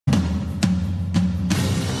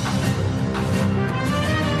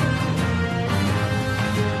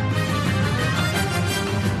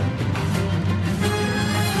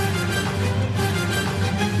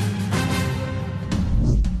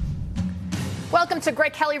Welcome to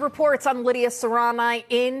Greg Kelly Reports. I'm Lydia Serrani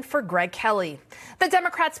in for Greg Kelly. The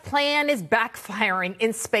Democrats' plan is backfiring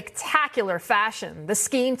in spectacular fashion. The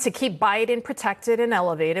scheme to keep Biden protected and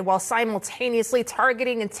elevated while simultaneously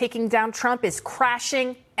targeting and taking down Trump is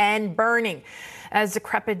crashing and burning as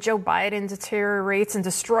decrepit Joe Biden deteriorates and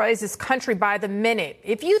destroys his country by the minute.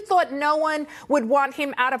 If you thought no one would want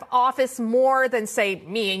him out of office more than, say,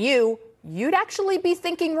 me and you'd actually be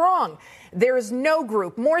thinking wrong. There is no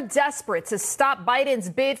group more desperate to stop Biden's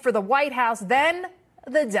bid for the White House than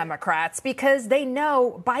the Democrats, because they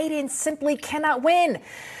know Biden simply cannot win.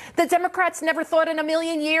 The Democrats never thought in a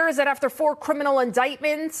million years that after 4 criminal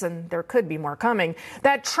indictments, and there could be more coming,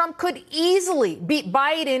 that Trump could easily beat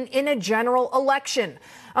Biden in a general election.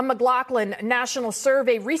 A McLaughlin national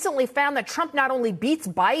survey recently found that Trump not only beats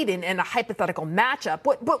Biden in a hypothetical matchup,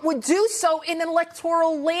 but would do so in an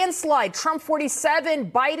electoral landslide. Trump 47,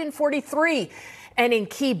 Biden 43. And in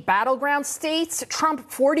key battleground states,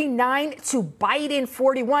 Trump 49 to Biden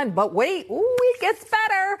 41. But wait, it gets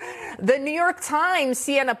better. The New York Times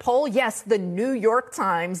Siena poll, yes, the New York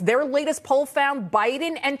Times, their latest poll found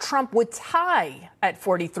Biden and Trump would tie at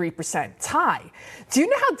 43%. Tie. Do you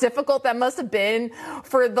know how difficult that must have been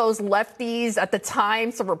for those lefties at the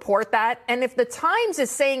Times to report that? And if the Times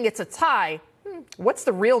is saying it's a tie, what's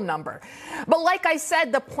the real number? But like I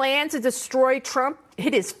said, the plan to destroy Trump,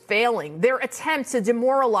 it is failing. Their attempt to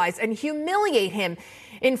demoralize and humiliate him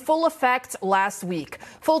in full effect last week.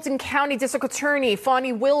 Fulton County District Attorney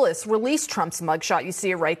Fani Willis released Trump's mugshot. You see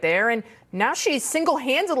it right there. And now she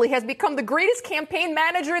single-handedly has become the greatest campaign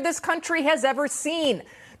manager this country has ever seen.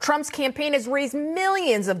 Trump's campaign has raised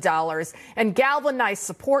millions of dollars and galvanized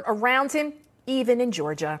support around him, even in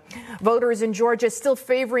Georgia. Voters in Georgia still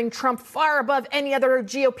favoring Trump far above any other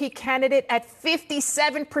GOP candidate at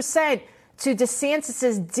 57% to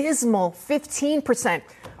DeSantis' dismal 15%.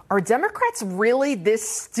 Are Democrats really this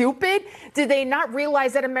stupid? Did they not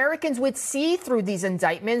realize that Americans would see through these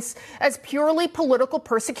indictments as purely political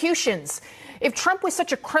persecutions? If Trump was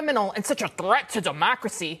such a criminal and such a threat to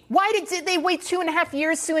democracy, why did they wait 2.5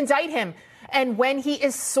 years to indict him? And when he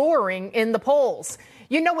is soaring in the polls?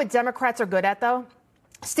 You know what Democrats are good at, though?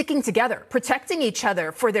 Sticking together, protecting each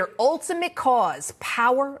other for their ultimate cause,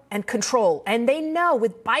 power and control. And they know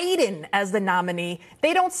with Biden as the nominee,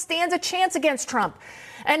 they don't stand a chance against Trump.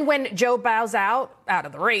 And when Joe bows out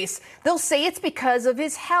of the race, they'll say it's because of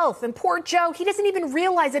his health. And poor Joe, he doesn't even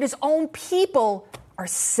realize that his own people are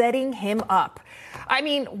setting him up. I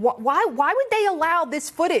mean, why would they allow this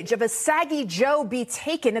footage of a saggy Joe be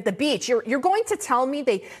taken at the beach? You're going to tell me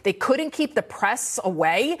they couldn't keep the press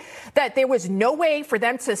away? That there was no way for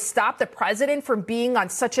them to stop the president from being on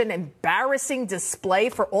such an embarrassing display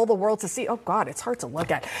for all the world to see? Oh, God, it's hard to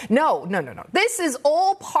look at. No. This is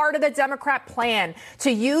all part of the Democrat plan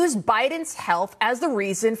to use Biden's health as the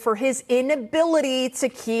reason for his inability to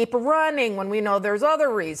keep running when we know there's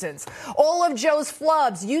other reasons. All of Joe's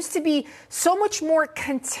flubs used to be so much more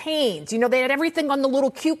contained. You know, they had everything on the little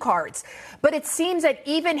cue cards. But it seems that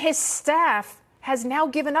even his staff has now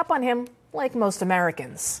given up on him, like most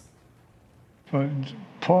Americans. But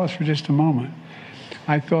pause for just a moment.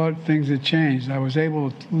 I thought things had changed. I was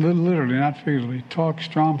able to literally, not figuratively, talk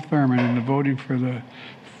Strom Thurmond into voting for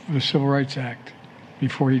the Civil Rights Act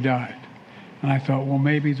before he died. And I thought, well,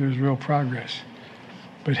 maybe there's real progress.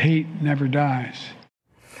 But hate never dies.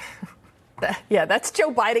 Yeah, that's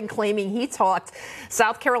Joe Biden claiming he talked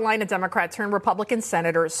South Carolina Democrat turned Republican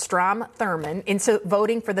Senator Strom Thurmond into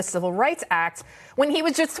voting for the Civil Rights Act when he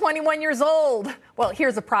was just 21 years old. Well,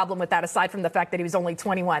 here's a problem with that, aside from the fact that he was only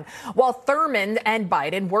 21. While Thurmond and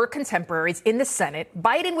Biden were contemporaries in the Senate,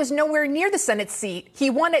 Biden was nowhere near the Senate seat he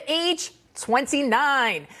won at age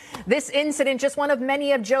 29. This incident, just one of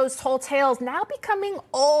many of Joe's tall tales, now becoming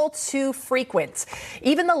all too frequent.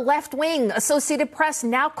 Even the left-wing Associated Press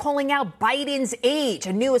now calling out Biden's age.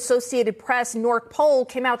 A new Associated Press NORC poll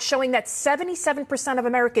came out showing that 77% of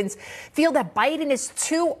Americans feel that Biden is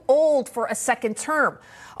too old for a second term.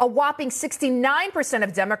 A whopping 69%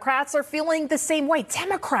 of Democrats are feeling the same way.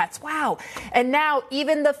 Democrats, wow. And now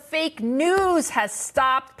even the fake news has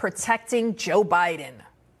stopped protecting Joe Biden.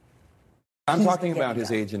 I'm talking about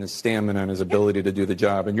his age and his stamina and his ability to do the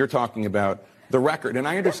job, and you're talking about the record. And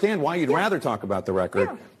I understand why you'd rather talk about the record,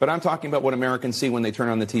 but I'm talking about what Americans see when they turn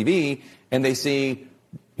on the TV and they see,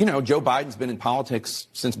 you know, Joe Biden's been in politics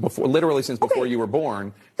since before, literally since before you were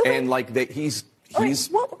born, and like that he's let's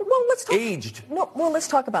talk, aged. Let's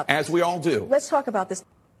talk about this. As we all do. Let's talk about this.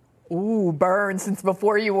 Ooh, burn since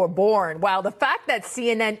before you were born. Wow, the fact that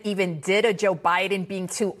CNN even did a Joe Biden being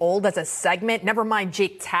too old as a segment, never mind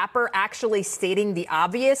Jake Tapper actually stating the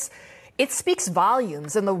obvious, It speaks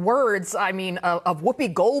volumes. And the words, of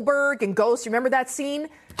Whoopi Goldberg and Ghost, remember that scene?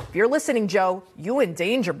 If you're listening, Joe, you in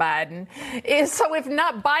danger, Biden. So if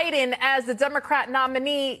not Biden as the Democrat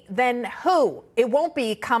nominee, then who? It won't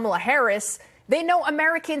be Kamala Harris. They know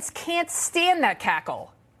Americans can't stand that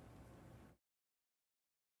cackle.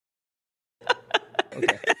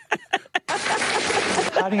 Okay.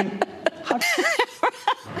 How do you...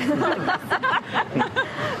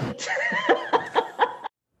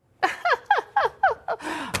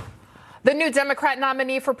 The new Democrat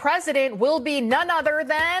nominee for president will be none other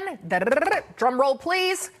than, drum roll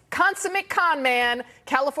please, consummate con man,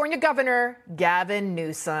 California Governor Gavin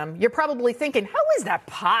Newsom. You're probably thinking, how is that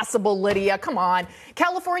possible, Lydia? Come on.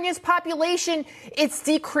 California's population, it's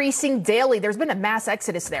decreasing daily. There's been a mass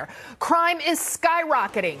exodus there. Crime is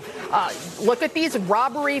skyrocketing. Look at these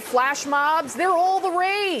robbery flash mobs. They're all the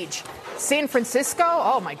rage. San Francisco,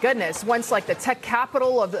 oh my goodness, once like the tech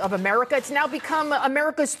capital of America, it's now become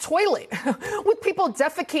America's toilet with people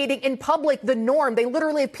defecating in public, the norm. They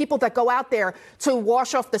literally have people that go out there to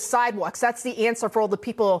wash off the sidewalks. That's the answer for all the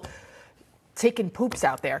people taking poops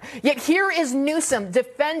out there. Yet here is Newsom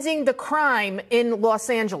defending the crime in Los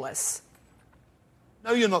Angeles.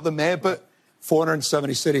 No, you're not the mayor, but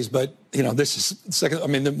 470 cities, but, this is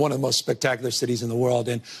one of the most spectacular cities in the world.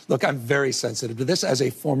 And look, I'm very sensitive to this as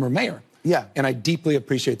a former mayor. Yeah. And I deeply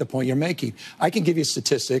appreciate the point you're making. I can give you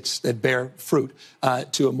statistics that bear fruit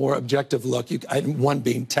to a more objective look. One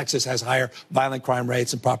being Texas has higher violent crime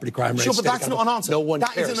rates and property crime rates. Sure, but that's not an answer. No one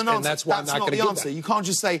that cares. Isn't an answer. And that's why I'm not going to give that. You can't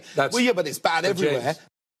just say, well, yeah, but it's bad everywhere.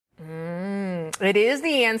 It is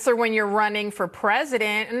the answer when you're running for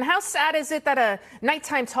president. And how sad is it that a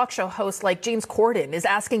nighttime talk show host like James Corden is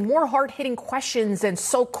asking more hard-hitting questions than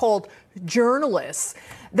so-called journalists?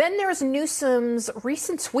 Then there's Newsom's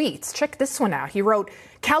recent tweets. Check this one out. He wrote,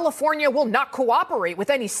 California will not cooperate with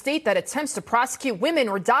any state that attempts to prosecute women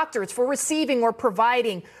or doctors for receiving or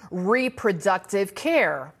providing reproductive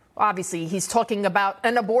care. Obviously, he's talking about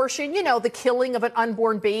an abortion, the killing of an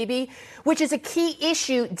unborn baby, which is a key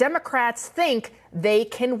issue Democrats think they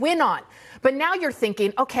can win on. But now you're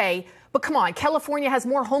thinking, okay, but come on, California has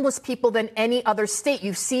more homeless people than any other state.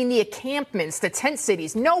 You've seen the encampments, the tent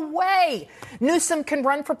cities. No way Newsom can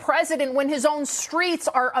run for president when his own streets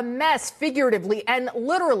are a mess, figuratively and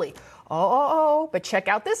literally. But check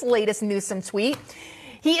out this latest Newsom tweet.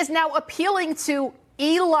 He is now appealing to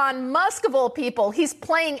Elon Musk, of all people. He's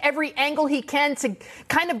playing every angle he can to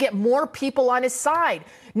kind of get more people on his side.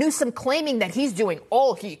 Newsom claiming that he's doing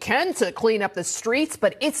all he can to clean up the streets,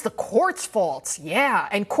 but it's the court's fault. Yeah.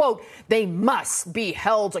 And quote, they must be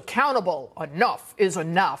held accountable. Enough is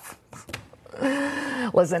enough.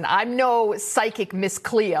 Listen, I'm no psychic Miss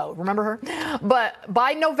Cleo, remember her? But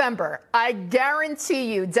by November, I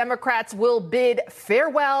guarantee you Democrats will bid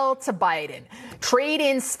farewell to Biden. Trade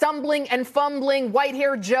in stumbling and fumbling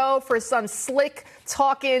white-haired Joe for some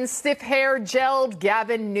slick-talking, stiff-haired, gelled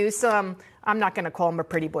Gavin Newsom. I'm not going to call him a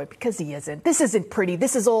pretty boy because he isn't. This isn't pretty.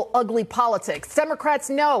 This is all ugly politics. Democrats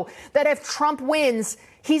know that if Trump wins,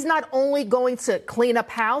 he's not only going to clean up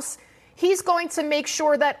house, he's going to make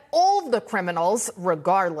sure that all of the criminals,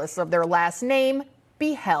 regardless of their last name,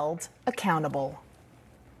 be held accountable.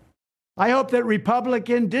 I hope that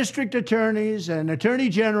Republican district attorneys and attorney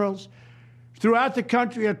generals throughout the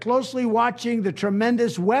country are closely watching the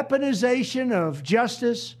tremendous weaponization of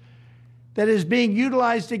justice that is being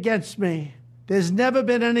utilized against me. There's never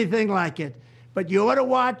been anything like it. But you ought to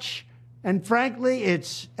watch, and frankly,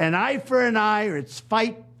 it's an eye for an eye, or it's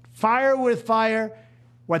fight fire with fire.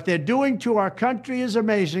 What they're doing to our country is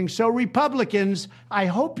amazing. So Republicans, I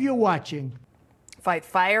hope you're watching. Fight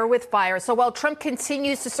fire with fire. So while Trump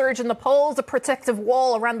continues to surge in the polls, the protective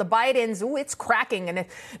wall around the Bidens, it's cracking and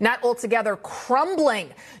not altogether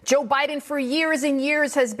crumbling. Joe Biden for years and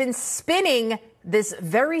years has been spinning this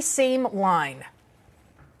very same line.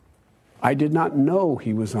 I did not know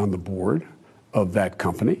he was on the board of that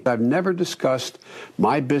company. I've never discussed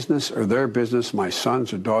my business or their business, my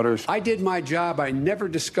sons or daughters. I did my job. I never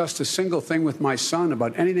discussed a single thing with my son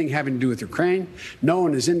about anything having to do with Ukraine. No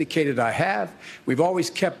one has indicated I have. We've always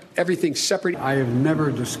kept everything separate. I have never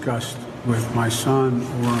discussed with my son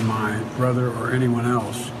or my brother or anyone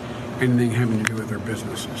else anything having to do with their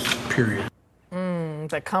businesses, period.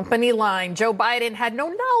 The company line. Joe Biden had no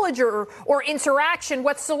knowledge or interaction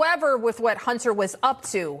whatsoever with what Hunter was up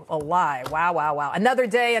to. A lie. Wow, wow, wow. Another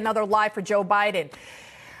day, another lie for Joe Biden.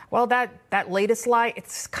 Well, that latest lie,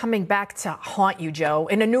 it's coming back to haunt you, Joe.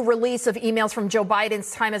 In a new release of emails from Joe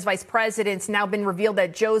Biden's time as vice president, it's now been revealed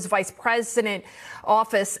that Joe's vice president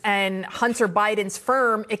office and Hunter Biden's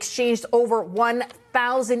firm exchanged over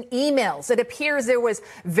 1,000 emails. It appears there was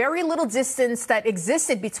very little distance that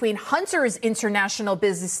existed between Hunter's international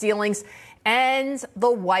business dealings and the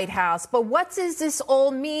White House. But what does this all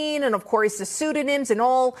mean? And of course, the pseudonyms and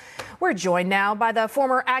all. We're joined now by the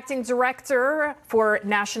former acting director for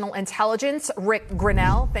national intelligence, Rick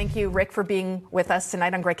Grenell. Thank you, Rick, for being with us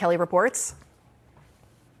tonight on Greg Kelly Reports.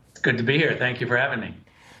 It's good to be here. Thank you for having me.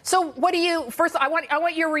 So what do you, first, I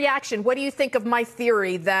want your reaction. What do you think of my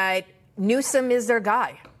theory that Newsom is their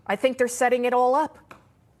guy? I think they're setting it all up.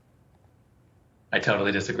 I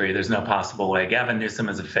totally disagree. There's no possible way. Gavin Newsom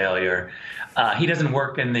is a failure. He doesn't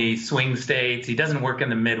work in the swing states. He doesn't work in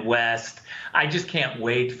the Midwest. I just can't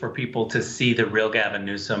wait for people to see the real Gavin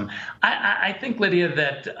Newsom. I think, Lydia,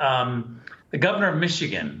 that the governor of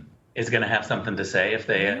Michigan is going to have something to say if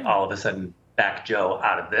they all of a sudden back Joe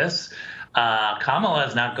out of this. Kamala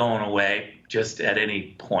is not going away just at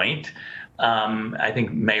any point. I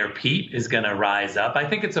think Mayor Pete is going to rise up. I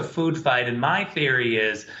think it's a food fight. And my theory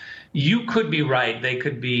is, you could be right. They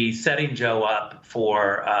could be setting Joe up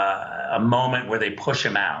for a moment where they push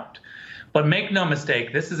him out. But make no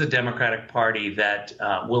mistake, this is a Democratic Party that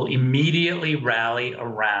will immediately rally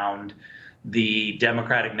around the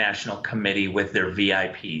Democratic National Committee with their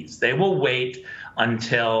VIPs. They will wait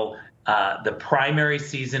until the primary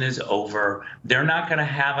season is over. They're not going to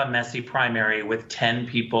have a messy primary with 10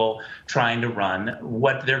 people trying to run.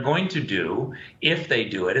 What they're going to do, if they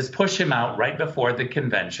do it, is push him out right before the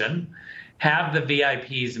convention, have the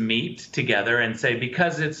VIPs meet together and say,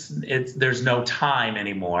 because there's no time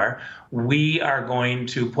anymore, we are going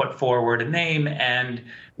to put forward a name and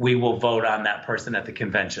we will vote on that person at the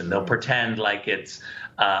convention. They'll pretend like it's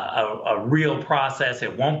a real process.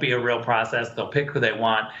 It won't be a real process. They'll pick who they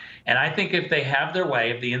want. And I think if they have their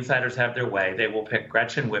way, if the insiders have their way, they will pick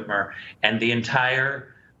Gretchen Whitmer, and the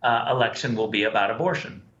entire election will be about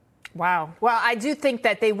abortion. Wow. Well, I do think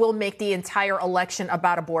that they will make the entire election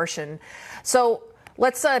about abortion. So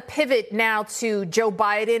let's pivot now to Joe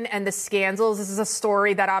Biden and the scandals. This is a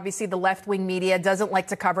story that obviously the left-wing media doesn't like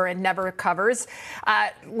to cover and never covers.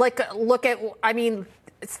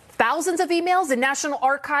 Thousands of emails. The National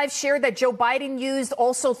Archives shared that Joe Biden used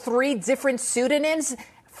also 3 different pseudonyms.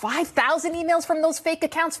 5,000 emails from those fake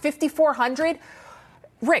accounts, 5,400.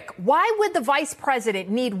 Rick, why would the vice president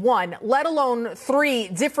need 1, let alone 3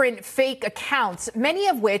 different fake accounts, many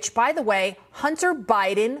of which, by the way, Hunter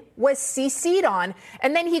Biden was CC'd on?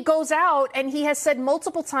 And then he goes out and he has said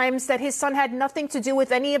multiple times that his son had nothing to do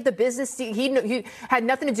with any of the business. He had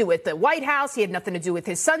nothing to do with the White House. He had nothing to do with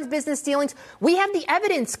his son's business dealings. We have the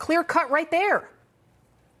evidence clear cut right there.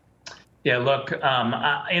 Yeah, look,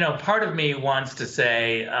 part of me wants to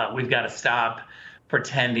say we've got to stop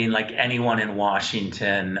pretending like anyone in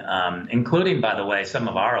Washington, including, by the way, some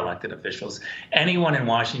of our elected officials, anyone in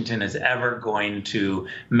Washington is ever going to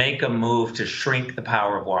make a move to shrink the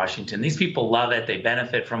power of Washington. These people love it. They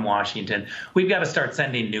benefit from Washington. We've got to start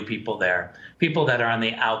sending new people there, people that are on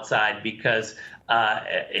the outside, because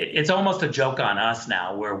it's almost a joke on us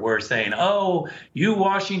now where we're saying, oh, you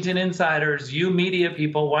Washington insiders, you media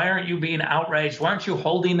people, why aren't you being outraged? Why aren't you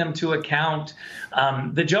holding them to account?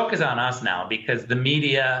 The joke is on us now because the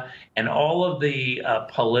media and all of the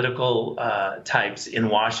political types in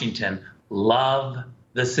Washington love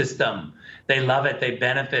the system. They love it. They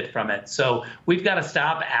benefit from it. So we've got to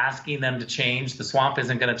stop asking them to change. The swamp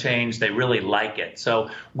isn't going to change. They really like it. So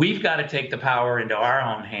we've got to take the power into our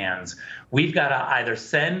own hands. We've got to either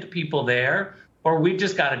send people there or we've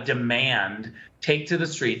just got to take to the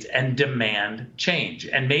streets and demand change.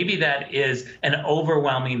 And maybe that is an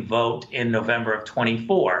overwhelming vote in November of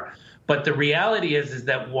 24. But the reality is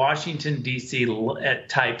that Washington, D.C.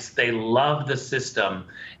 types, they love the system,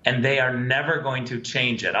 and they are never going to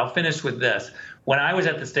change it. I'll finish with this. When I was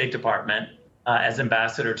at the State Department as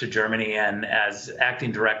ambassador to Germany and as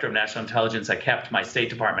acting director of national intelligence, I kept my State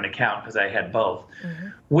Department account because I had both. Mm-hmm.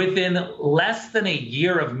 Within less than a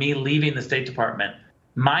year of me leaving the State Department,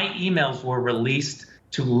 my emails were released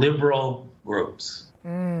to liberal groups.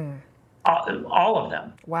 All of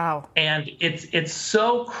them. Wow. And it's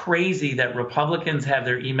so crazy that Republicans have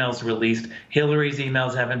their emails released. Hillary's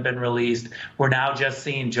emails haven't been released. We're now just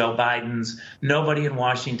seeing Joe Biden's. Nobody in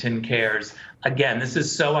Washington cares. Again, this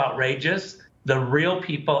is so outrageous. The real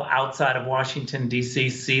people outside of Washington,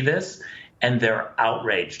 D.C. see this, and they're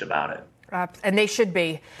outraged about it. And they should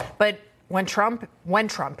be. But when Trump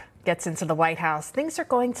gets into the White House, things are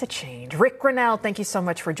going to change. Rick Grenell, thank you so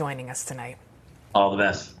much for joining us tonight. All the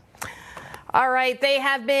best. All right, there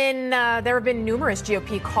have been numerous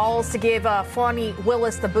GOP calls to give Fani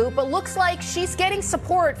Willis the boot, but looks like she's getting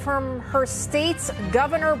support from her state's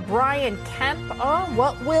Governor Brian Kemp.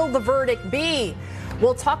 What will the verdict be?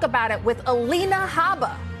 We'll talk about it with Alina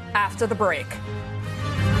Habba after the break.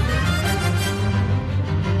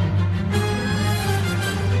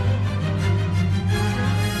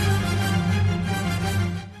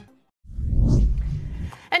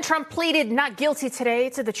 And Trump pleaded not guilty today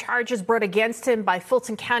to the charges brought against him by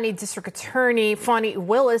Fulton County District Attorney Fani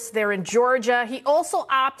Willis there in Georgia. He also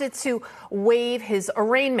opted to waive his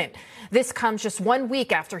arraignment. This comes just 1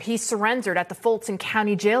 week after he surrendered at the Fulton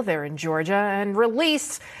County Jail there in Georgia and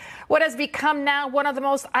released what has become now one of the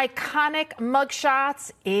most iconic mugshots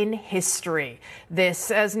in history.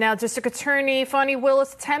 This as now District Attorney Fani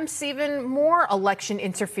Willis attempts even more election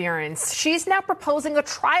interference. She's now proposing a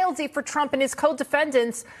trial date for Trump and his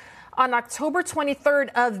co-defendants on October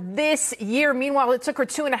 23rd of this year. Meanwhile, it took her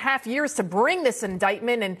 2.5 years to bring this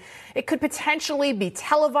indictment, and it could potentially be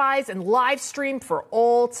televised and live streamed for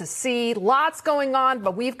all to see. Lots going on,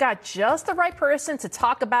 but we've got just the right person to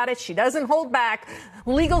talk about it. She doesn't hold back.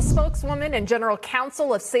 Legal spokeswoman and general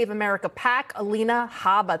counsel of Save America PAC, Alina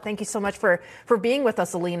Habba. Thank you so much for being with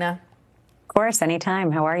us, Alina. Of course,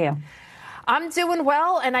 anytime. How are you? I'm doing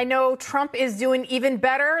well, and I know Trump is doing even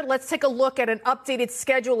better. Let's take a look at an updated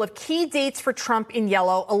schedule of key dates for Trump in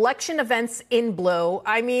yellow, election events in blue.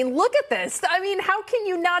 I mean, look at this. I mean, how can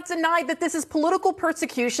you not deny that this is political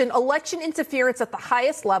persecution, election interference at the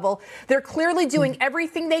highest level? They're clearly doing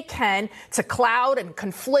everything they can to cloud and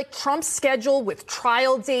conflict Trump's schedule with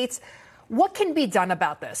trial dates. What can be done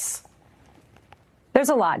about this? There's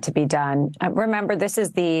a lot to be done. Remember, this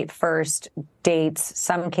is the first dates.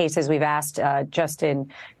 Some cases we've asked, just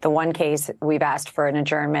in the one case, we've asked for an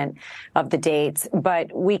adjournment of the dates.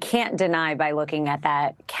 But we can't deny by looking at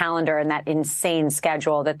that calendar and that insane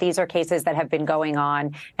schedule that these are cases that have been going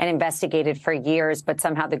on and investigated for years. But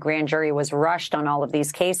somehow the grand jury was rushed on all of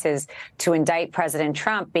these cases to indict President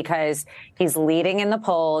Trump because he's leading in the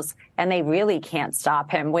polls and they really can't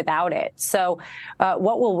stop him without it. So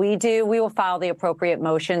what will we do? We will file the appropriate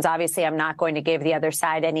motions. Obviously, I'm not going to give the other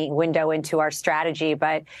side any window into our strategy,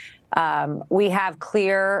 but we have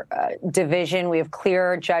clear division. We have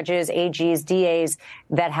clear judges, AGs, DAs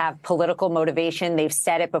that have political motivation. They've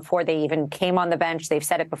said it before they even came on the bench. They've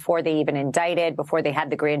said it before they even indicted, before they had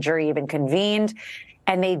the grand jury even convened.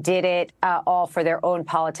 And they did it all for their own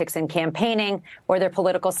politics and campaigning or their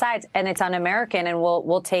political sides. And it's un-American, and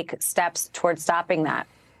we'll take steps towards stopping that.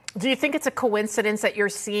 Do you think it's a coincidence that you're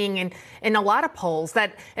seeing in a lot of polls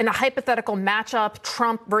that in a hypothetical matchup,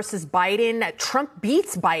 Trump versus Biden, that Trump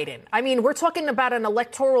beats Biden? I mean, we're talking about an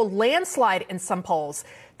electoral landslide in some polls.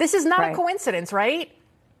 This is not a coincidence, right?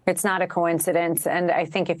 It's not a coincidence. And I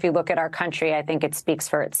think if you look at our country, I think it speaks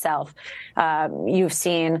for itself. You've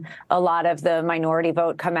seen a lot of the minority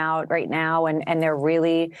vote come out right now, and they're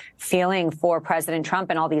really feeling for President Trump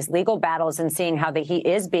and all these legal battles and seeing how he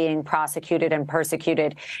is being prosecuted and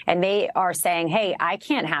persecuted. And they are saying, hey, I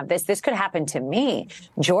can't have this. This could happen to me.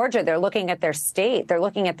 Georgia, they're looking at their state. They're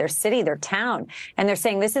looking at their city, their town. And they're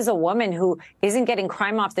saying this is a woman who isn't getting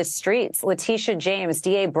crime off the streets. Letitia James,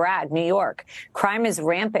 DA Bragg, New York. Crime is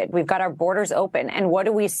rampant. We've got our borders open. And what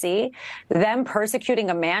do we see? Them persecuting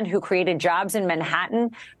a man who created jobs in Manhattan,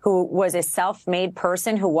 who was a self-made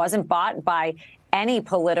person, who wasn't bought by any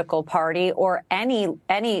political party or any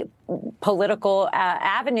political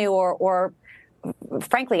avenue or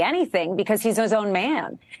frankly, anything, because he's his own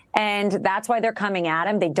man. And that's why they're coming at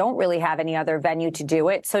him. They don't really have any other venue to do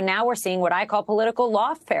it. So now we're seeing what I call political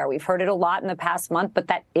lawfare. We've heard it a lot in the past month, but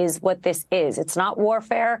that is what this is. It's not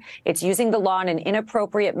warfare. It's using the law in an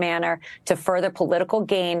inappropriate manner to further political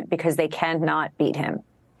gain because they cannot beat him.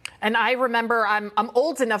 And I remember, I'm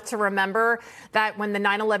old enough to remember that when the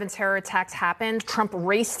 9/11 terror attacks happened, Trump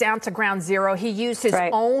raced down to ground zero. He used his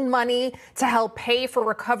own money to help pay for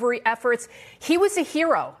recovery efforts. He was a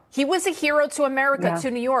hero. He was a hero to America,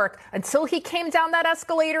 to New York, until he came down that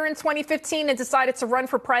escalator in 2015 and decided to run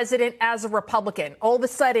for president as a Republican. All of a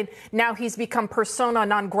sudden, now he's become persona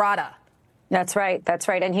non grata. That's right. That's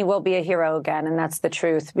right. And he will be a hero again. And that's the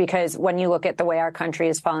truth, because when you look at the way our country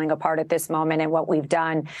is falling apart at this moment and what we've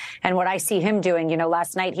done and what I see him doing, you know,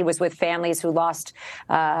 last night he was with families who lost,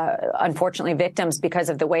 unfortunately, victims because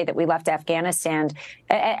of the way that we left Afghanistan.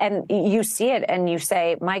 And you see it and you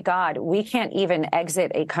say, my God, we can't even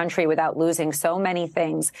exit a country without losing so many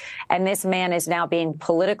things. And this man is now being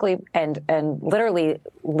politically and literally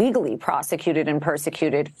legally prosecuted and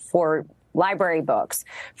persecuted for library books,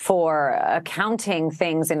 for accounting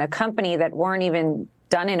things in a company that weren't even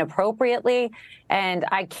done inappropriately. And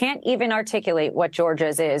I can't even articulate what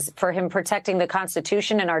Georgia's is. For him protecting the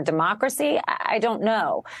Constitution and our democracy, I don't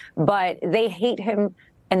know. But they hate him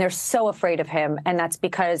and they're so afraid of him. And that's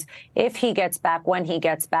because if he gets back, when he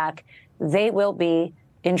gets back, they will be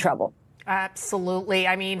in trouble. Absolutely.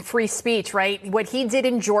 I mean, free speech, right? What he did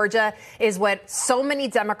in Georgia is what so many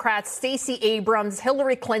Democrats, Stacey Abrams,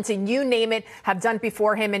 Hillary Clinton, you name it, have done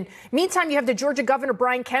before him. And meantime, you have the Georgia governor,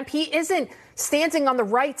 Brian Kemp. He isn't standing on the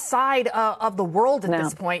right side of the world at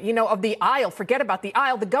this point, of the aisle. Forget about the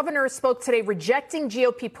aisle. The governor spoke today rejecting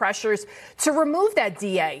GOP pressures to remove that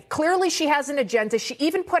DA. Clearly, she has an agenda. She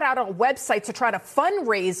even put out a website to try to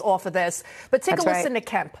fundraise off of this. But take a listen to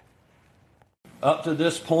Kemp. Up to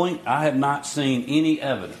this point, I have not seen any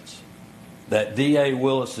evidence that D.A.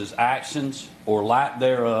 Willis's actions or lack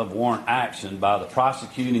thereof warrant action by the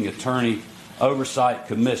Prosecuting Attorney Oversight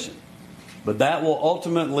Commission. But that will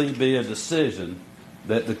ultimately be a decision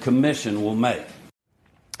that the commission will make.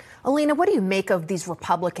 Alina, what do you make of these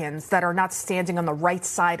Republicans that are not standing on the right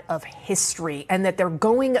side of history and that they're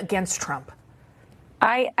going against Trump?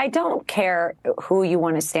 I don't care who you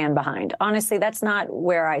want to stand behind. Honestly, that's not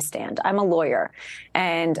where I stand. I'm a lawyer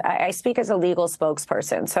and I speak as a legal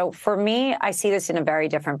spokesperson. So for me, I see this in a very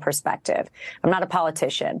different perspective. I'm not a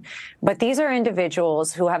politician, but these are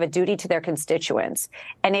individuals who have a duty to their constituents.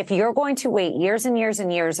 And if you're going to wait years and years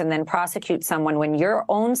and years and then prosecute someone when your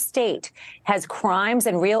own state has crimes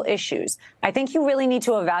and real issues, I think you really need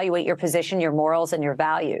to evaluate your position, your morals, and your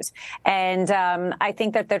values. And I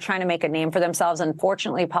think that they're trying to make a name for themselves.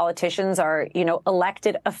 Unfortunately, politicians are,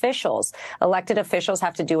 elected officials. Elected officials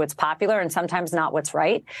have to do what's popular and sometimes not what's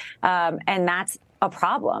right. And that's a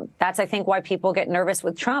problem. That's, I think, why people get nervous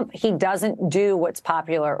with Trump. He doesn't do what's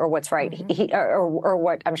popular or what's right.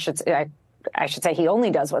 I should say he only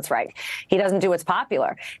does what's right. He doesn't do what's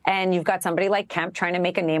popular. And you've got somebody like Kemp trying to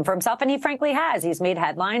make a name for himself. And he frankly has. He's made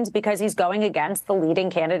headlines because he's going against the leading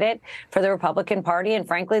candidate for the Republican Party and,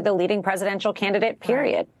 frankly, the leading presidential candidate,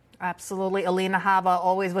 period. Absolutely. Alina Habba,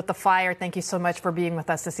 always with the fire. Thank you so much for being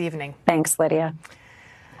with us this evening. Thanks, Lydia.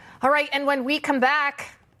 All right. And when we come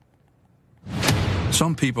back.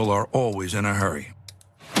 Some people are always in a hurry.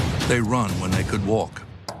 They run when they could walk.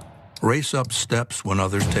 Race up steps when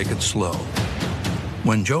others take it slow.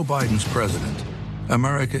 When Joe Biden's president,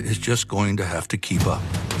 America is just going to have to keep up.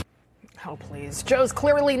 Oh, please. Joe's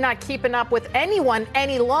clearly not keeping up with anyone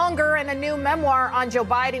any longer, and a new memoir on Joe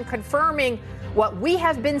Biden confirming what we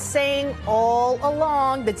have been saying all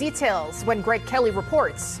along. The details when Greg Kelly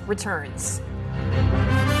Reports returns.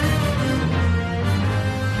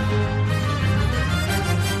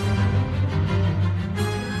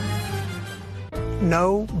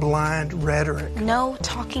 No blind rhetoric. No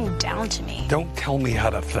talking down to me. Don't tell me how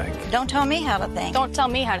to think. Don't tell me how to think. Don't tell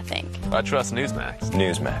me how to think. I trust Newsmax.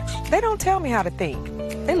 Newsmax. They don't tell me how to think.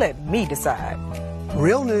 They let me decide.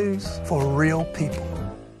 Real news for real people.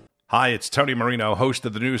 Hi, it's Tony Marino, host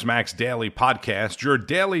of the Newsmax Daily Podcast, your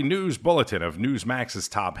daily news bulletin of Newsmax's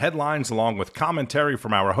top headlines, along with commentary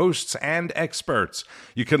from our hosts and experts.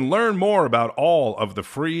 You can learn more about all of the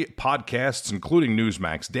free podcasts, including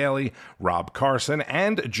Newsmax Daily, Rob Carson,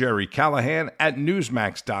 and Jerry Callahan at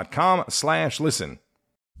newsmax.com/listen.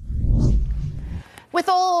 With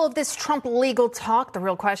all of this Trump legal talk, the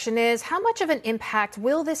real question is, how much of an impact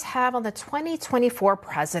will this have on the 2024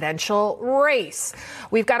 presidential race?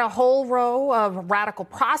 We've got a whole row of radical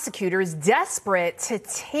prosecutors desperate to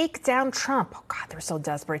take down Trump. Oh, God, they're so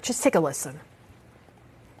desperate. Just take a listen.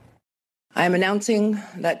 I am announcing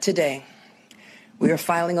that today we are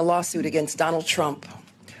filing a lawsuit against Donald Trump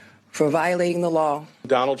for violating the law.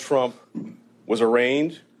 Donald Trump was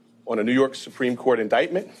arraigned on a New York Supreme Court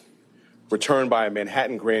indictment returned by a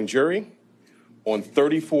Manhattan grand jury on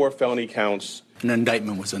 34 felony counts. An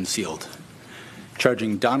indictment was unsealed,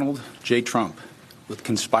 charging Donald J. Trump with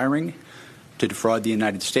conspiring to defraud the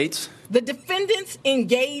United States. The defendants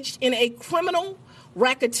engaged in a criminal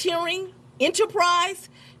racketeering enterprise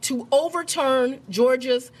to overturn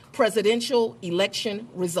Georgia's presidential election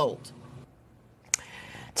result.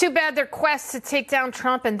 Too bad their quest to take down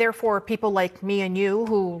Trump, and therefore people like me and you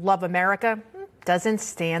who love America, doesn't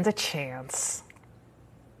stand a chance.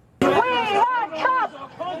 We want Trump!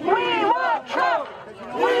 We want Trump!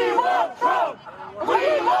 We want Trump!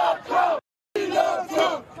 We want Trump! We love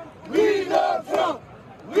Trump! We love Trump!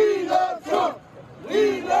 We love Trump!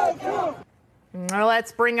 We love Trump! Well,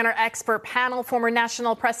 let's bring in our expert panel, former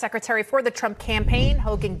National Press Secretary for the Trump campaign,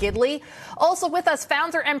 Hogan Gidley. Also with us,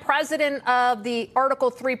 founder and president of the Article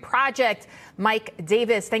 3 Project, Mike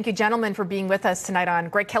Davis. Thank you, gentlemen, for being with us tonight on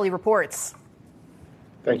Greg Kelly Reports.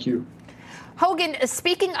 Thank you. Hogan,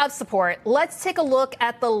 speaking of support, let's take a look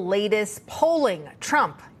at the latest polling.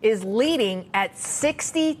 Trump is leading at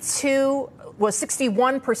 61%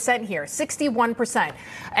 here, 61%.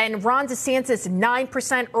 And Ron DeSantis,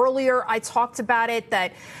 9%. Earlier, I talked about it,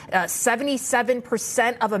 that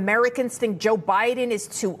 77% of Americans think Joe Biden is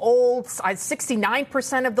too old.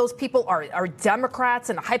 69% of those people are Democrats.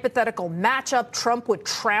 In a hypothetical matchup, Trump would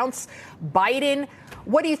trounce Biden.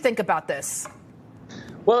 What do you think about this?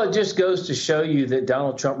 Well, it just goes to show you that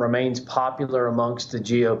Donald Trump remains popular amongst the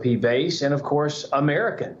GOP base and, of course,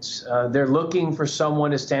 Americans. They're looking for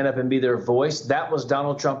someone to stand up and be their voice. That was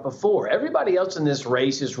Donald Trump before. Everybody else in this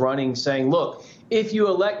race is running saying, look, if you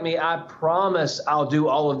elect me, I promise I'll do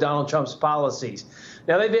all of Donald Trump's policies.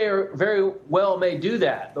 Now, they very well may do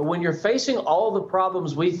that. But when you're facing all the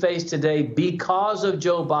problems we face today because of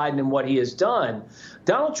Joe Biden and what he has done,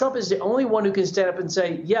 Donald Trump is the only one who can stand up and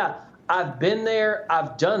say, yeah, I've been there.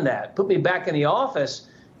 I've done that. Put me back in the office.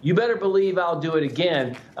 You better believe I'll do it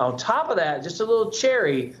again. On top of that, just a little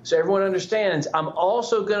cherry so everyone understands, I'm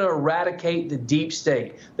also going to eradicate the deep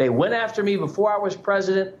state. They went after me before I was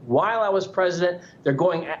president, while I was president. They're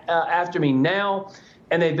going after me now,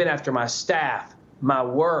 and they've been after my staff, my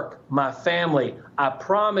work, my family. I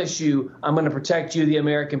promise you, I'm going to protect you, the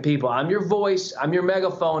American people. I'm your voice. I'm your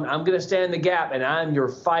megaphone. I'm going to stand in the gap, and I'm your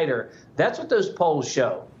fighter. That's what those polls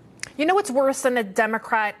show. You know what's worse than a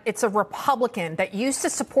Democrat? It's a Republican that used to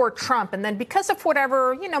support Trump. And then because of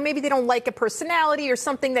whatever, maybe they don't like a personality or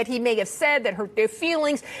something that he may have said that hurt their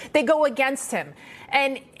feelings, they go against him.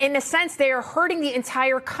 And in a sense, they are hurting the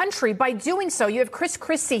entire country by doing so. You have Chris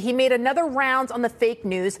Christie. He made another round on the fake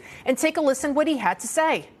news. And take a listen what he had to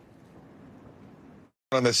say.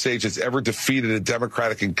 On this stage that's ever defeated a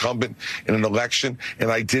Democratic incumbent in an election,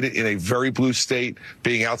 and I did it in a very blue state,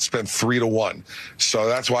 being outspent 3-1. So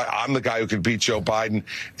that's why I'm the guy who can beat Joe Biden.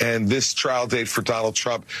 And this trial date for Donald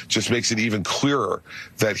Trump just makes it even clearer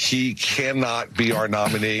that he cannot be our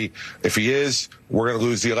nominee. If he is, we're going to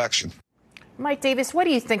lose the election. Mike Davis, what do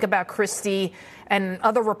you think about Christie and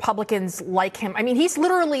other Republicans like him? I mean, he's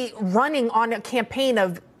literally running on a campaign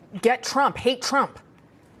of get Trump, hate Trump.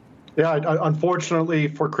 Yeah, unfortunately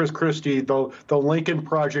for Chris Christie, the Lincoln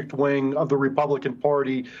Project wing of the Republican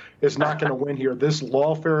Party is not going to win here. This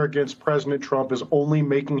lawfare against President Trump is only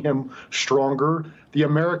making him stronger. The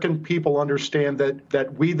American people understand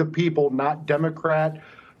that we, the people, not Democrat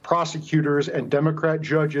prosecutors and Democrat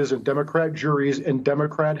judges and Democrat juries and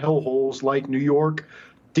Democrat hellholes like New York,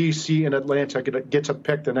 D.C., and Atlanta get to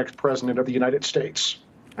pick the next president of the United States.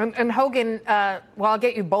 And Hogan, I'll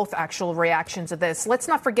get you both actual reactions to this. Let's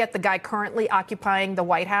not forget the guy currently occupying the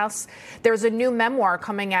White House. There's a new memoir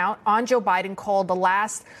coming out on Joe Biden called The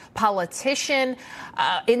Last Politician,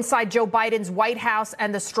 Inside Joe Biden's White House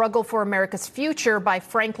and the Struggle for America's Future by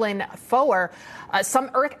Franklin Foer. Some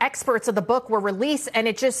experts of the book were released, and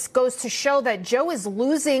it just goes to show that Joe is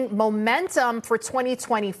losing momentum for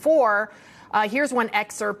 2024. Here's one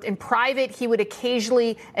excerpt. In private, he would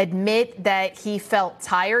occasionally admit that he felt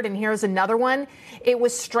tired. And here's another one. It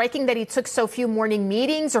was striking that he took so few morning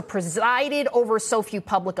meetings or presided over so few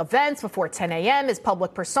public events before 10 a.m. His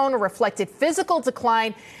public persona reflected physical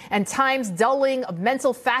decline and times dulling of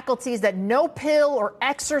mental faculties that no pill or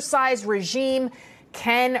exercise regime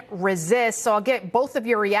can resist. So I'll get both of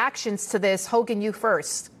your reactions to this. Hogan, you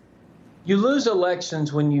first. You lose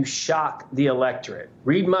elections when you shock the electorate.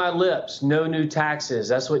 Read my lips, no new taxes.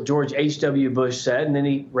 That's what George H.W. Bush said, and then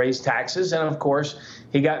he raised taxes, and of course,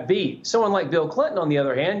 he got beat. Someone like Bill Clinton, on the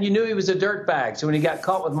other hand, you knew he was a dirtbag. So when he got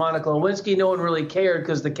caught with Monica Lewinsky, no one really cared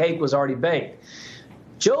because the cake was already baked.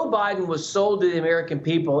 Joe Biden was sold to the American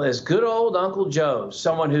people as good old Uncle Joe,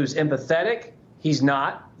 someone who's empathetic. He's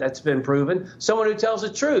not. That's been proven. Someone who tells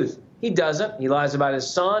the truth. He doesn't. He lies about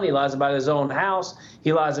his son. He lies about his own house.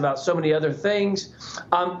 He lies about so many other things.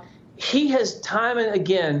 He has time and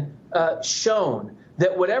again shown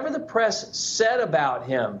that whatever the press said about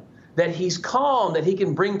him, that he's calm, that he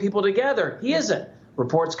can bring people together. He isn't.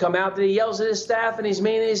 Reports come out that he yells at his staff and he's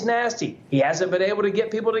mean and he's nasty. He hasn't been able to get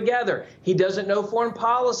people together. He doesn't know foreign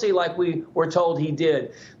policy like we were told he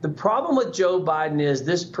did. The problem with Joe Biden is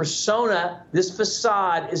this persona, this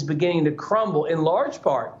facade is beginning to crumble in large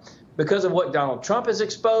part because of what Donald Trump has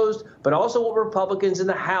exposed, but also what Republicans in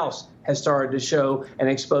the House have started to show and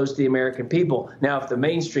expose to the American people. Now, if the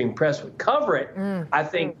mainstream press would cover it, I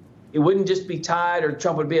think it wouldn't just be tied or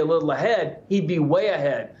Trump would be a little ahead. He'd be way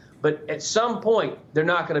ahead. But at some point, they're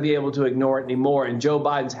not going to be able to ignore it anymore, and Joe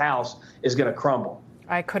Biden's house is going to crumble.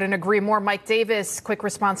 I couldn't agree more. Mike Davis, quick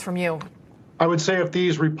response from you. I would say if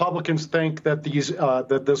these Republicans think that this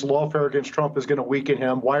lawfare against Trump is going to weaken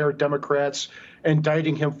him, why are Democrats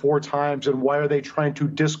indicting him 4 times, and why are they trying to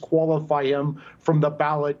disqualify him from the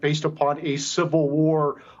ballot based upon a Civil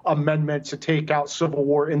War amendment to take out Civil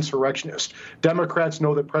War insurrectionists? Democrats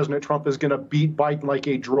know that President Trump is going to beat Biden like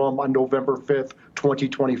a drum on November 5th,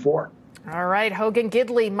 2024. All right, Hogan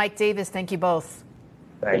Gidley, Mike Davis, thank you both.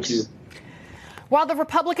 Thank you. While the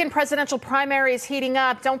Republican presidential primary is heating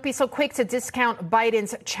up, don't be so quick to discount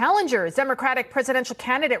Biden's challengers. Democratic presidential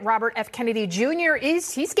candidate Robert F. Kennedy Jr.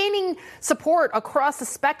 he's gaining support across the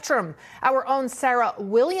spectrum. Our own Sarah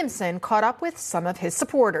Williamson caught up with some of his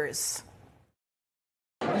supporters.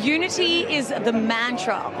 Unity is the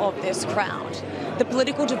mantra of this crowd. The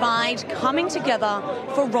political divide coming together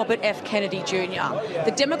for Robert F. Kennedy Jr.,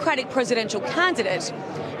 the Democratic presidential candidate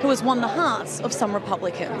who has won the hearts of some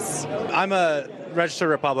Republicans. I'm a registered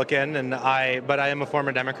Republican, but I am a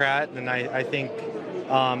former Democrat, and I think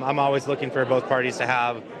I'm always looking for both parties to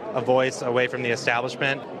have a voice away from the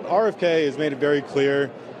establishment. RFK has made it very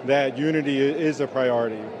clear that unity is a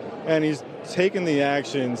priority, and he's taken the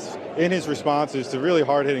actions in his responses to really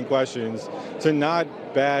hard-hitting questions to not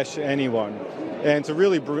bash anyone and to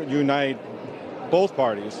really unite both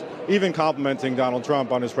parties, even complimenting Donald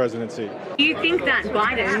Trump on his presidency. Do you think that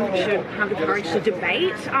Biden should have the courage to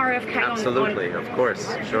debate RFK? Absolutely, of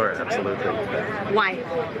course, sure, absolutely. Why?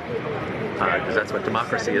 Because that's what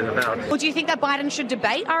democracy is about. Well, do you think that Biden should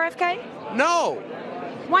debate RFK? No.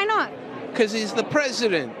 Why not? Because he's the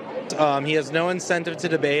president. He has no incentive to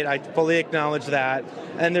debate. I fully acknowledge that.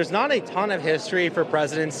 And there's not a ton of history for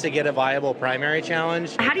presidents to get a viable primary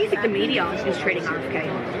challenge. How do you think the media is treating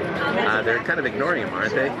RFK? They're kind of ignoring him,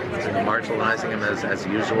 aren't they? Marginalizing him as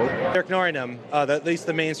usual. They're ignoring him. At least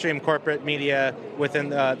the mainstream corporate media within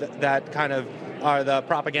that kind of are the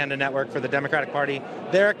propaganda network for the Democratic Party.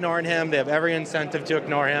 They're ignoring him. They have every incentive to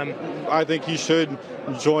ignore him. I think he should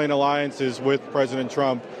join alliances with President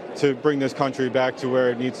Trump to bring this country back to where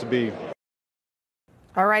it needs to be.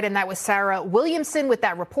 All right, and that was Sarah Williamson with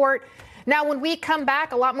that report. Now, when we come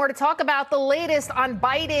back, a lot more to talk about. The latest on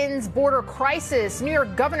Biden's border crisis. New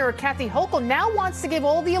York Governor Kathy Hochul now wants to give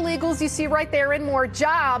all the illegals you see right there and more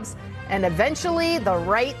jobs and eventually the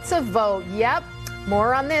right to vote. Yep,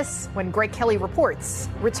 more on this when Greg Kelly Reports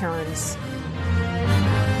returns.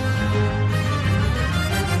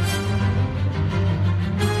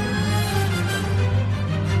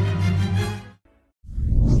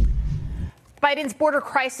 Biden's border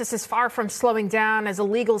crisis is far from slowing down as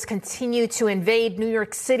illegals continue to invade New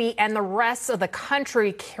York City and the rest of the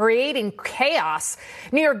country, creating chaos.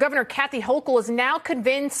 New York Governor Kathy Hochul is now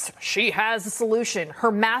convinced she has a solution.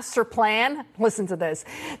 Her master plan, listen to this,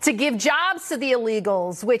 to give jobs to the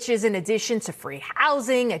illegals, which is in addition to free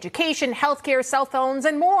housing, education, healthcare, cell phones,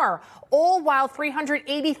 and more. All while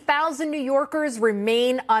 380,000 New Yorkers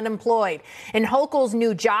remain unemployed. In Hochul's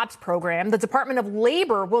new jobs program, the Department of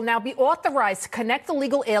Labor will now be authorized to connect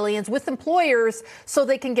illegal aliens with employers so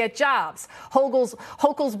they can get jobs. Hochul's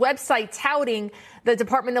website touting the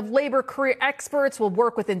Department of Labor career experts will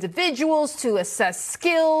work with individuals to assess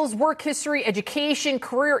skills, work history, education,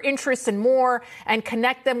 career interests, and more, and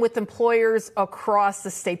connect them with employers across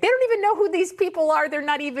the state. They don't even know who these people are. They're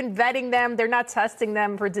not even vetting them. They're not testing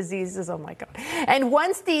them for diseases. Oh, my God. And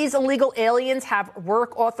once these illegal aliens have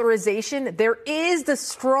work authorization, there is the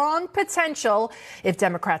strong potential, if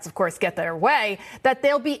Democrats, of course, get their way, that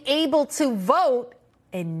they'll be able to vote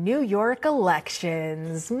in New York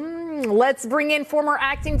elections. Let's bring in former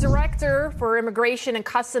acting director for Immigration and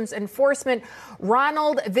Customs Enforcement,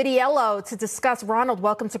 Ronald Vitiello, to discuss. Ronald,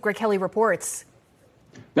 welcome to Greg Kelly Reports.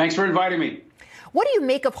 Thanks for inviting me. What do you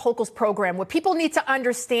make of Hochul's program? What people need to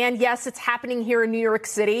understand, yes, it's happening here in New York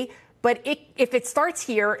City, but if it starts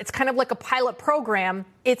here, it's kind of like a pilot program.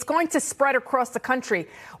 It's going to spread across the country.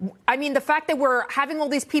 I mean, the fact that we're having all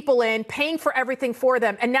these people in, paying for everything for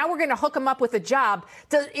them, and now we're going to hook them up with a job.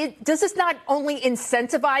 Does this not only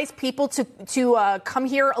incentivize people to come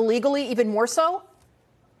here illegally even more so?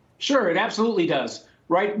 Sure, it absolutely does.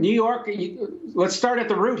 Right? New York, let's start at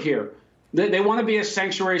the root here. They want to be a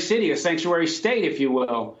sanctuary city, a sanctuary state, if you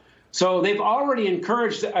will. So they've already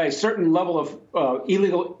encouraged a certain level of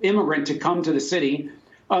illegal immigrant to come to the city.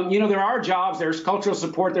 There are jobs, there's cultural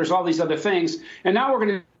support, there's all these other things. And now we're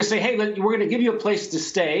going to say, hey, we're going to give you a place to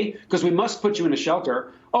stay because we must put you in a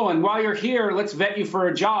shelter. Oh, and while you're here, let's vet you for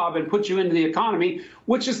a job and put you into the economy,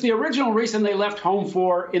 which is the original reason they left home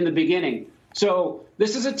for in the beginning. So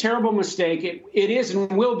this is a terrible mistake. It is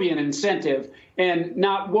and will be an incentive, and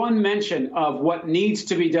not one mention of what needs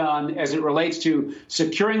to be done as it relates to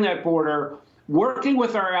securing that border, working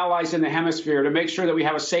with our allies in the hemisphere to make sure that we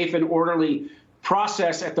have a safe and orderly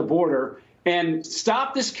process at the border and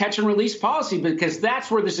stop this catch and release policy, because that's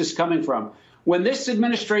where this is coming from. When this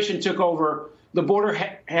administration took over, the border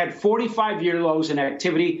had 45-year lows in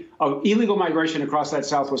activity of illegal migration across that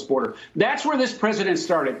southwest border. That's where this president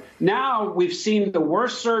started. Now we've seen the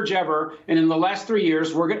worst surge ever, and in the last 3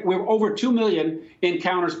 years, we're over 2 million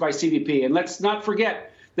encounters by CBP. And let's not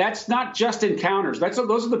forget, that's not just encounters.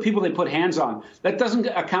 Those are the people they put hands on. That doesn't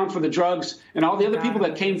account for the drugs and all the other people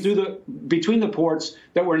that came through between the ports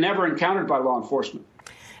that were never encountered by law enforcement.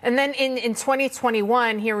 And then in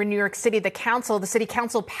 2021, here in New York City, the city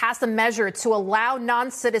council passed a measure to allow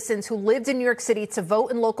non-citizens who lived in New York City to vote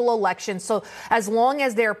in local elections. So as long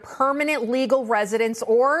as they're permanent legal residents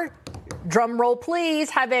or, drum roll please,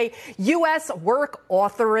 have a U.S. work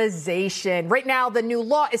authorization. Right now, the new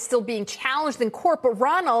law is still being challenged in court. But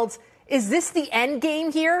Ronald, is this the end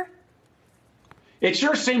game here? It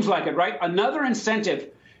sure seems like it, right? Another incentive.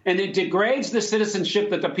 And it degrades the citizenship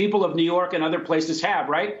that the people of New York and other places have,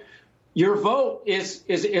 right? Your vote is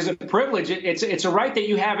a privilege. It's a right that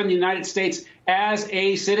you have in the United States as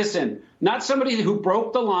a citizen, not somebody who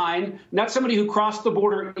broke the line, not somebody who crossed the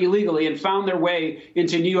border illegally and found their way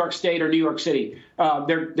into New York State or New York City.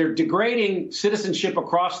 They're degrading citizenship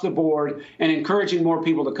across the board and encouraging more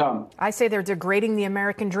people to come. I say they're degrading the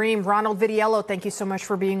American dream. Ronald Vitiello, thank you so much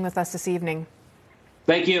for being with us this evening.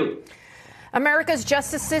 Thank you. America's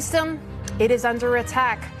justice system, it is under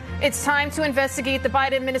attack. It's time to investigate the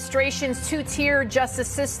Biden administration's two-tier justice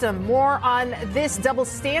system. More on this double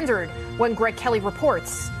standard when Greg Kelly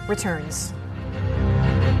Reports returns.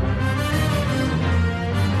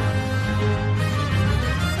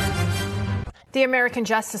 The American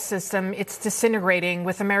justice system, it's disintegrating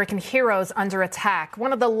with American heroes under attack.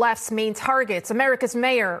 One of the left's main targets, America's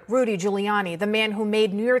mayor, Rudy Giuliani, the man who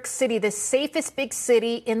made New York City the safest big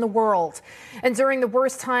city in the world. And during the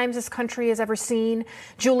worst times this country has ever seen,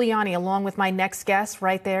 Giuliani, along with my next guest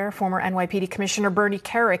right there, former NYPD Commissioner Bernie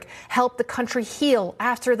Kerik, helped the country heal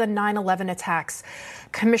after the 9/11 attacks.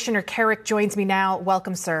 Commissioner Kerik joins me now.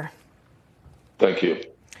 Welcome, sir. Thank you.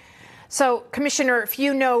 So, Commissioner, if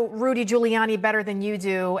you know Rudy Giuliani better than you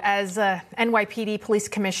do, as a NYPD police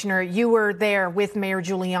commissioner, you were there with Mayor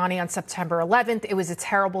Giuliani on September 11th. It was a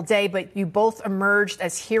terrible day, but you both emerged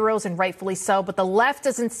as heroes, and rightfully so. But the left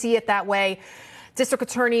doesn't see it that way. District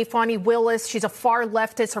Attorney Fani Willis, she's a far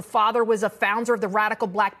leftist. Her father was a founder of the Radical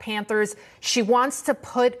Black Panthers. She wants to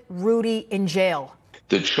put Rudy in jail.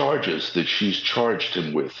 The charges that she's charged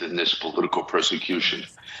him with in this political persecution,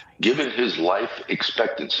 given his life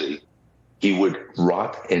expectancy, he would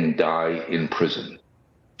rot and die in prison.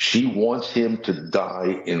 She wants him to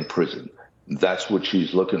die in prison. That's what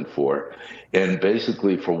she's looking for. And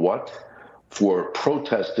basically for what? For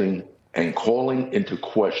protesting and calling into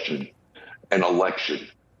question an election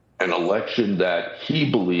that he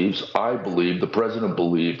believes, I believe, the president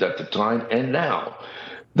believed at the time and now,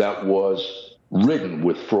 that was ridden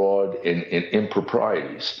with fraud and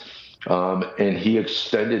improprieties. And he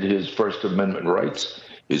extended his First Amendment rights,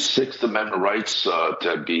 his Sixth Amendment rights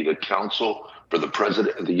to be the counsel for the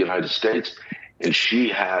president of the United States. And she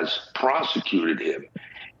has prosecuted him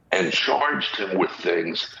and charged him with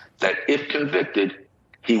things that, if convicted,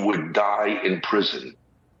 he would die in prison.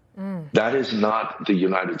 That is not the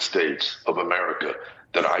United States of America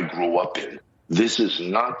that I grew up in. This is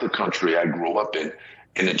not the country I grew up in.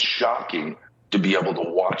 And it's shocking to be able to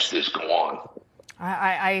watch this go on.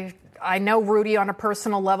 I know Rudy on a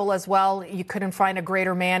personal level as well. You couldn't find a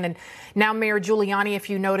greater man. And now Mayor Giuliani, if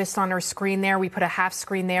you noticed on our screen there, we put a half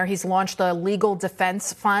screen there. He's launched a legal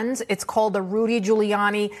defense fund. It's called the Rudy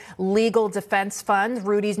Giuliani Legal Defense Fund.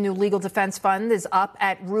 Rudy's new legal defense fund is up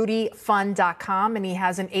at rudyfund.com, and he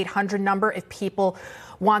has an 800 number if people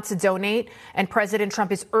want to donate. And President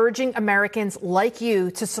Trump is urging Americans like you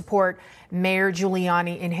to support Mayor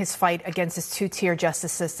Giuliani in his fight against this two-tier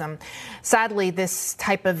justice system. Sadly, this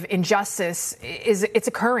type of injustice it's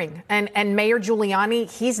occurring. And Mayor Giuliani,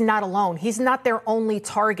 he's not alone. He's not their only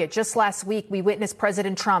target. Just last week, we witnessed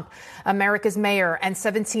President Trump, America's mayor, and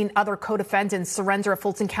 17 other co-defendants surrender at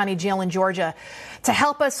Fulton County Jail in Georgia. To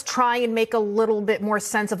help us try and make a little bit more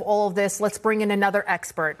sense of all of this, let's bring in another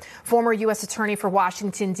expert, former U.S. Attorney for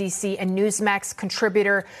Washington, D.C. and Newsmax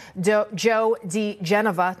contributor Joe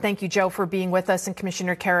DiGenova. Thank you, Joe, for being with us. And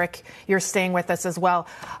Commissioner Kerik, you're staying with us as well.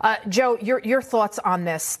 Joe, your thoughts on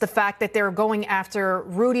this, the fact that they're going after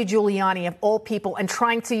Rudy Giuliani, of all people, and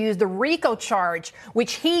trying to use the RICO charge,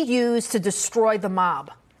 which he used to destroy the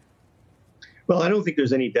mob. Well, I don't think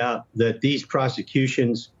there's any doubt that these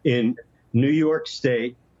prosecutions in New York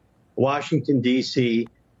State, Washington, D.C.,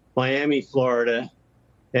 Miami, Florida,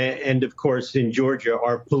 and of course in Georgia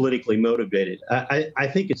are politically motivated. I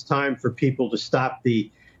think it's time for people to stop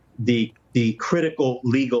the critical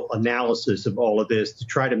legal analysis of all of this to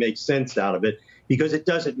try to make sense out of it, because it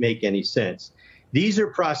doesn't make any sense. These are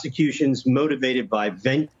prosecutions motivated by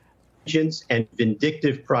vengeance and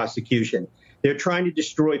vindictive prosecution. They're trying to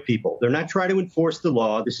destroy people. They're not trying to enforce the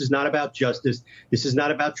law. This is not about justice. This is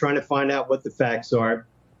not about trying to find out what the facts are.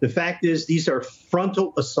 The fact is, these are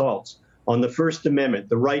frontal assaults on the First Amendment,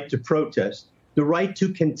 the right to protest, the right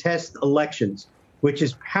to contest elections, which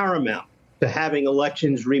is paramount to having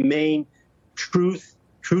elections remain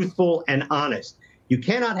truthful and honest. You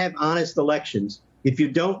cannot have honest elections if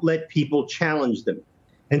you don't let people challenge them.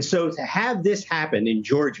 And so to have this happen in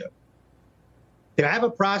Georgia, to have a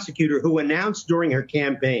prosecutor who announced during her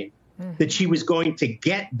campaign that she was going to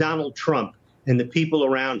get Donald Trump and the people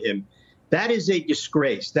around him, that is a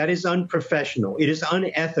disgrace. That is unprofessional. It is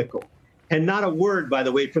unethical. And not a word, by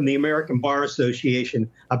the way, from the American Bar Association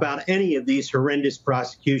about any of these horrendous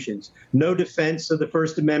prosecutions. No defense of the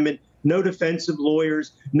First Amendment, no defense of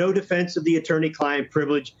lawyers, no defense of the attorney-client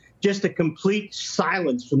privilege, just a complete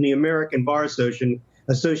silence from the American Bar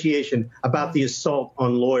Association about the assault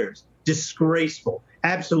on lawyers. Disgraceful,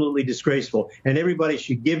 absolutely disgraceful. And everybody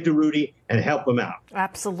should give to Rudy and help him out.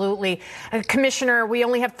 Absolutely. Commissioner, we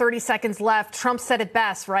only have 30 seconds left. Trump said it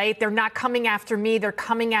best, right? They're not coming after me. They're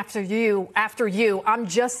coming after you. I'm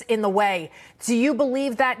just in the way. Do you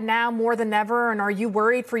believe that now more than ever? And are you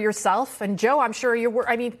worried for yourself? And Joe, I'm sure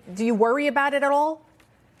you're, do you worry about it at all?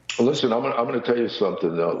 Listen, I'm going to tell you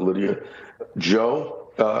something, Lydia. Joe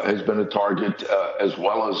has been a target as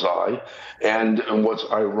well as I. And what's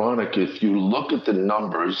ironic, if you look at the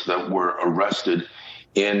numbers that were arrested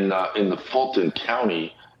in the Fulton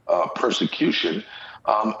County persecution,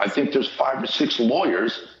 I think there's 5 or 6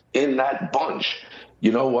 lawyers in that bunch.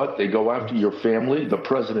 You know what? They go after your family, the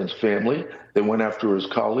president's family. They went after his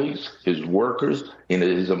colleagues, his workers, and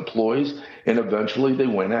his employees. And eventually they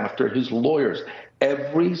went after his lawyers.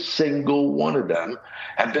 Every single one of them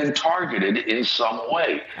have been targeted in some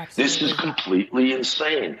way. Absolutely. This is completely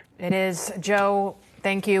insane. It is. Joe,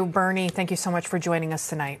 thank you. Bernie, thank you so much for joining us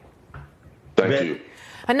tonight. Thank you.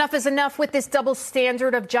 Enough is enough with this double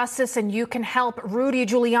standard of justice, and you can help Rudy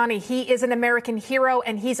Giuliani. He is an American hero,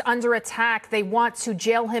 and he's under attack. They want to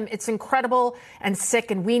jail him. It's incredible and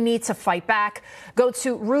sick, and we need to fight back. Go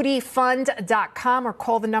to rudyfund.com or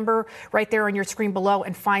call the number right there on your screen below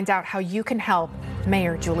and find out how you can help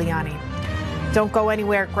Mayor Giuliani. Don't go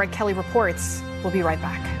anywhere. Greg Kelly reports. We'll be right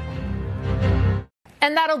back.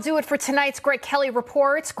 And that'll do it for tonight's Greg Kelly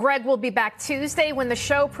Reports. Greg will be back Tuesday when the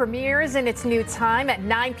show premieres in its new time at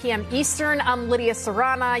 9 p.m. Eastern. I'm Lydia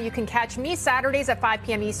Serrana. You can catch me Saturdays at 5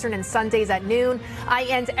 p.m. Eastern and Sundays at noon. I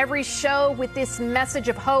end every show with this message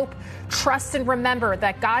of hope. Trust and remember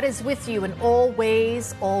that God is with you in all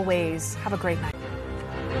ways, always. Have a great night.